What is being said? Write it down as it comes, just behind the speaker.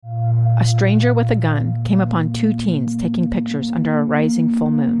a stranger with a gun came upon two teens taking pictures under a rising full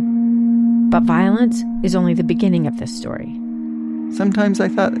moon. But violence is only the beginning of this story. Sometimes I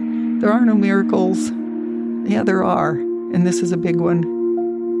thought, there are no miracles. Yeah, there are, and this is a big one.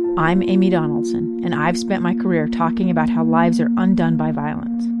 I'm Amy Donaldson, and I've spent my career talking about how lives are undone by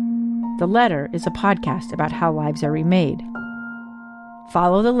violence. The Letter is a podcast about how lives are remade.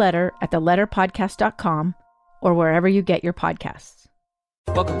 Follow The Letter at theletterpodcast.com or wherever you get your podcasts.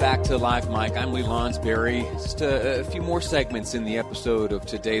 Welcome back to Live Mike. I'm Lee Lonsberry. Just a few more segments in the episode of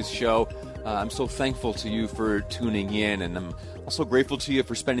today's show. I'm so thankful to you for tuning in, and I'm also grateful to you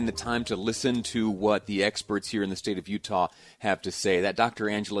for spending the time to listen to what the experts here in the state of Utah have to say. That Dr.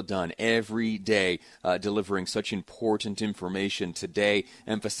 Angela Dunn, every day delivering such important information today,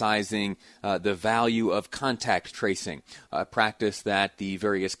 emphasizing the value of contact tracing, a practice that the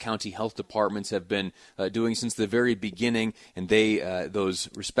various county health departments have been doing since the very beginning, and those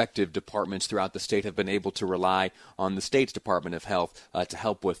respective departments throughout the state have been able to rely on the state's Department of Health to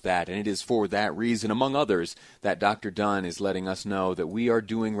help with that. And it is for that reason, among others, that Dr. Dunn is letting us know that we are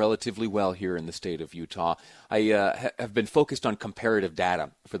doing relatively well here in the state of Utah. I have been focused on comparative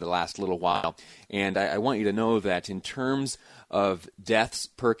data for the last little while, and I want you to know that in terms of deaths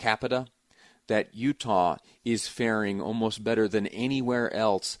per capita, that Utah is faring almost better than anywhere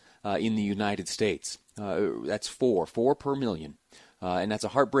else in the United States. That's four per million, and that's a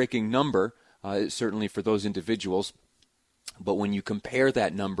heartbreaking number, certainly for those individuals. But when you compare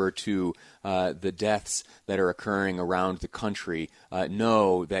that number to the deaths that are occurring around the country,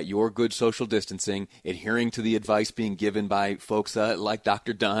 know that your good social distancing, adhering to the advice being given by folks like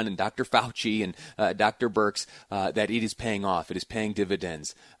Dr. Dunn and Dr. Fauci and Dr. Birx, that it is paying off. It is paying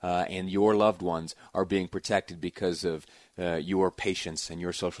dividends, and your loved ones are being protected because of your patience and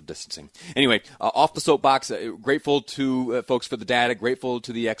your social distancing. Anyway, off the soapbox, grateful to folks for the data, grateful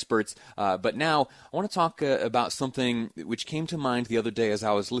to the experts. But now I want to talk about something which came to mind the other day as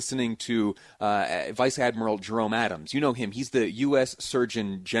I was listening to Vice Admiral Jerome Adams. You know him. He's the U.S.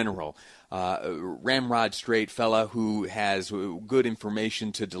 Surgeon General. Ramrod straight fella who has good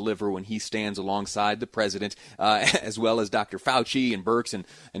information to deliver when he stands alongside the president, as well as Dr. Fauci and Birx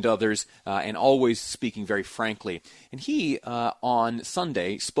and others, and always speaking very frankly. And he, on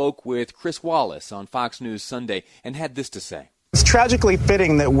Sunday, spoke with Chris Wallace on Fox News Sunday and had this to say. It's tragically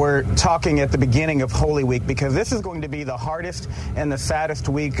fitting that we're talking at the beginning of Holy Week, because this is going to be the hardest and the saddest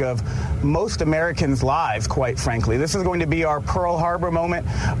week of most Americans' lives, quite frankly. This is going to be our Pearl Harbor moment,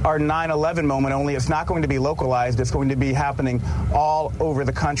 our 9/11 moment, only it's not going to be localized. It's going to be happening all over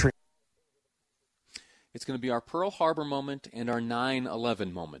the country. It's going to be our Pearl Harbor moment and our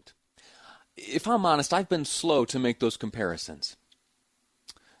 9/11 moment. If I'm honest, I've been slow to make those comparisons.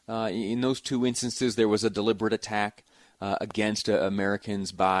 In those two instances, there was a deliberate attack against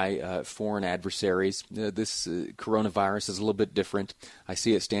Americans by foreign adversaries. This coronavirus is a little bit different. I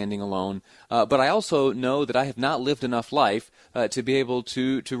see it standing alone. But I also know that I have not lived enough life to be able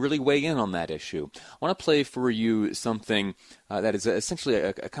to really weigh in on that issue. I want to play for you something that is essentially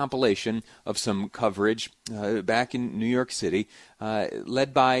a compilation of some coverage back in New York City,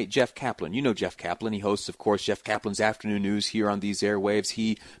 led by Jeff Caplan. You know Jeff Caplan. He hosts, of course, Jeff Kaplan's Afternoon News here on these airwaves.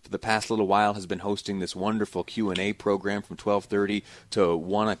 He, for the past little while, has been hosting this wonderful Q&A program from 12:30 to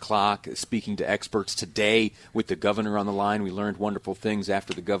 1 o'clock, speaking to experts. Today, with the governor on the line, we learned wonderful things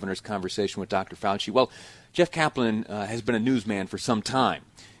after the governor's conversation with Dr. Fauci. Well, Jeff Caplan has been a newsman for some time.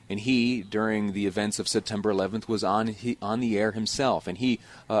 And he, during the events of September 11th, was on the air himself. And he,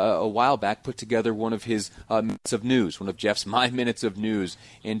 a while back, put together one of his minutes of news, one of Jeff's My Minutes of News.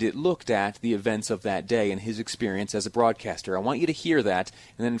 And it looked at the events of that day and his experience as a broadcaster. I want you to hear that.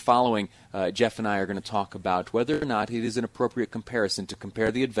 And then following, Jeff and I are going to talk about whether or not it is an appropriate comparison to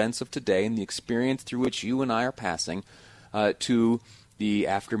compare the events of today and the experience through which you and I are passing to the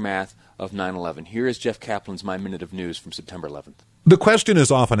aftermath of 9/11. Here is Jeff Kaplan's My Minute of News from September 11th. The question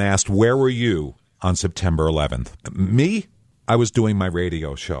is often asked, where were you on September 11th? Me? I was doing my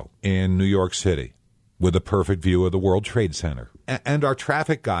radio show in New York City with a perfect view of the World Trade Center. And our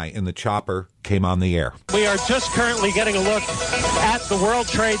traffic guy in the chopper came on the air. We are just currently getting a look at the World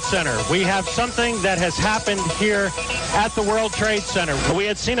Trade Center. We have something that has happened here at the World Trade Center. We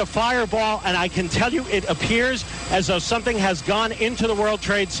had seen a fireball, and I can tell you it appears as though something has gone into the World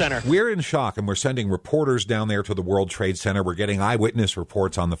Trade Center. We're in shock, and we're sending reporters down there to the World Trade Center. We're getting eyewitness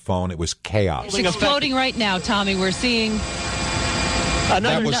reports on the phone. It was chaos. It's exploding right now, Tommy. We're seeing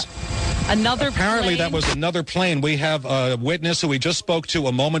Apparently plane. that was another plane. We have a witness who we just spoke to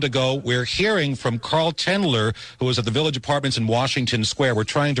a moment ago. We're hearing from Carl Tendler, who was at the Village Apartments in Washington Square. We're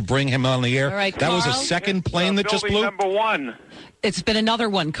trying to bring him on the air. All right, that Carl. was a second plane that just blew? Number one. It's been another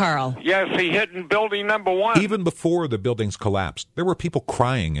one, Carl. Yes, he hit in building number 1. Even before the buildings collapsed, there were people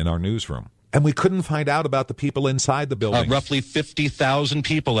crying in our newsroom. And we couldn't find out about the people inside the building. Roughly 50,000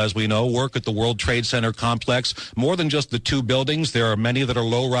 people, as we know, work at the World Trade Center complex. More than just the 2 buildings, there are many that are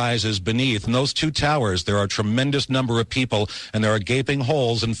low-rises beneath. In those 2 towers, there are a tremendous number of people, and there are gaping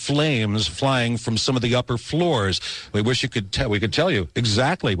holes and flames flying from some of the upper floors. We wish we could tell you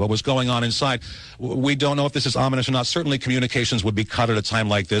exactly what was going on inside. We don't know if this is ominous or not. Certainly communications would be cut at a time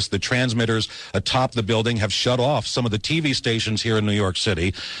like this. The transmitters atop the building have shut off some of the TV stations here in New York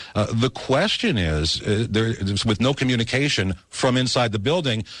City. The question is, with no communication from inside the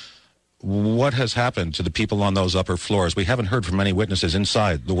building, what has happened to the people on those upper floors? We haven't heard from any witnesses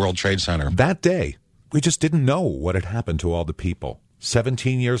inside the World Trade Center. That day, we just didn't know what had happened to all the people.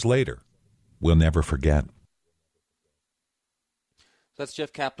 17 years later, we'll never forget. That's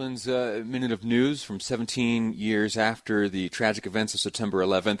Jeff Caplan's Minute of News from 17 years after the tragic events of September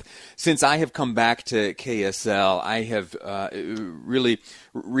 11th. Since I have come back to KSL, I have really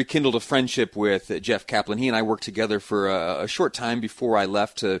rekindled a friendship with Jeff Caplan. He and I worked together for a short time before I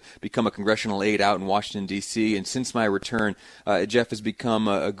left to become a congressional aide out in Washington, D.C. And since my return, Jeff has become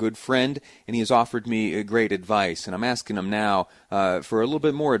a good friend, and he has offered me great advice. And I'm asking him now for a little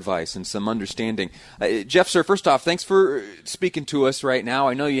bit more advice and some understanding. Jeff, sir, first off, thanks for speaking to us right now.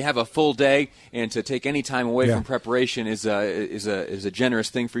 I know you have a full day, and to take any time away from preparation is a generous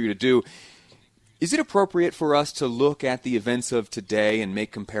thing for you to do. Is it appropriate for us to look at the events of today and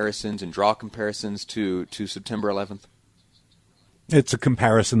make comparisons and draw comparisons to September 11th? It's a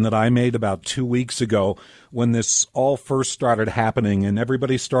comparison that I made about 2 weeks ago when this all first started happening and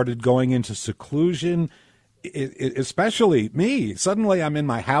everybody started going into seclusion, especially me. Suddenly I'm in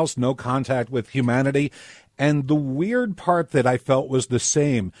my house, no contact with humanity. And the weird part that I felt was the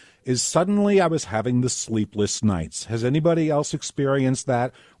same is suddenly I was having the sleepless nights. Has anybody else experienced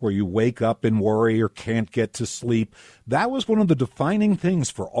that, where you wake up and worry or can't get to sleep? That was one of the defining things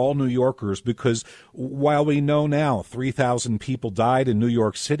for all New Yorkers, because while we know now 3,000 people died in New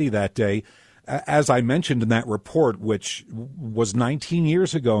York City that day, as I mentioned in that report, which was 19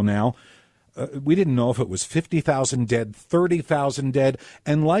 years ago now, we didn't know if it was 50,000 dead, 30,000 dead,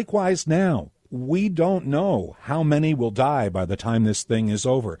 and likewise now. We don't know how many will die by the time this thing is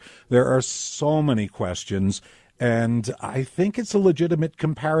over. There are so many questions, and I think it's a legitimate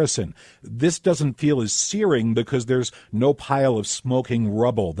comparison. This doesn't feel as searing because there's no pile of smoking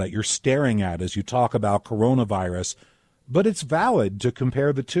rubble that you're staring at as you talk about coronavirus, but it's valid to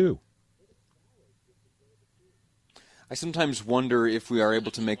compare the two. I sometimes wonder if we are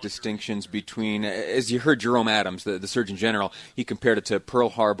able to make distinctions between, as you heard Jerome Adams, the Surgeon General, he compared it to Pearl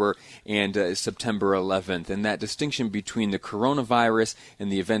Harbor and September 11th. And that distinction between the coronavirus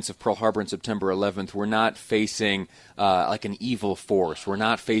and the events of Pearl Harbor and September 11th, we're not facing like an evil force. We're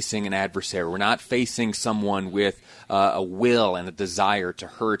not facing an adversary. We're not facing someone with a will and a desire to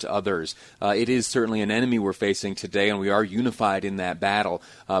hurt others. It is certainly an enemy we're facing today, and we are unified in that battle,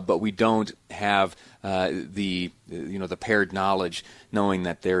 but we don't have the paired knowledge, knowing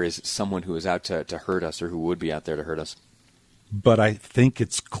that there is someone who is out to hurt us or who would be out there to hurt us. But I think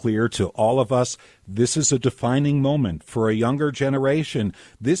it's clear to all of us, this is a defining moment for a younger generation.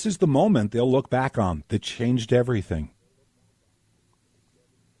 This is the moment they'll look back on that changed everything.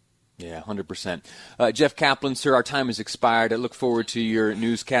 Yeah, 100%. Jeff Caplan, sir, our time has expired. I look forward to your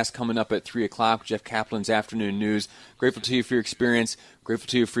newscast coming up at 3 o'clock, Jeff Caplan's Afternoon News. Grateful to you for your experience. Grateful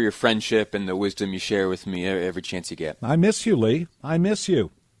to you for your friendship and the wisdom you share with me every chance you get. I miss you, Lee. I miss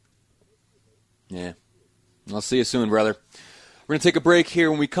you. Yeah. I'll see you soon, brother. We're going to take a break here.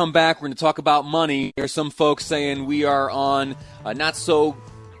 When we come back, we're going to talk about money. There's some folks saying we are on a not so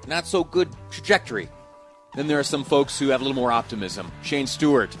good trajectory. Then there are some folks who have a little more optimism. Shane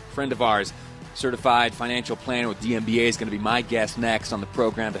Stewart, friend of ours, certified financial planner with DMBA, is going to be my guest next on the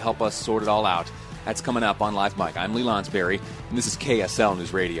program to help us sort it all out. That's coming up on Live Mike. I'm Lee Lonsberry, and this is KSL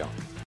News Radio.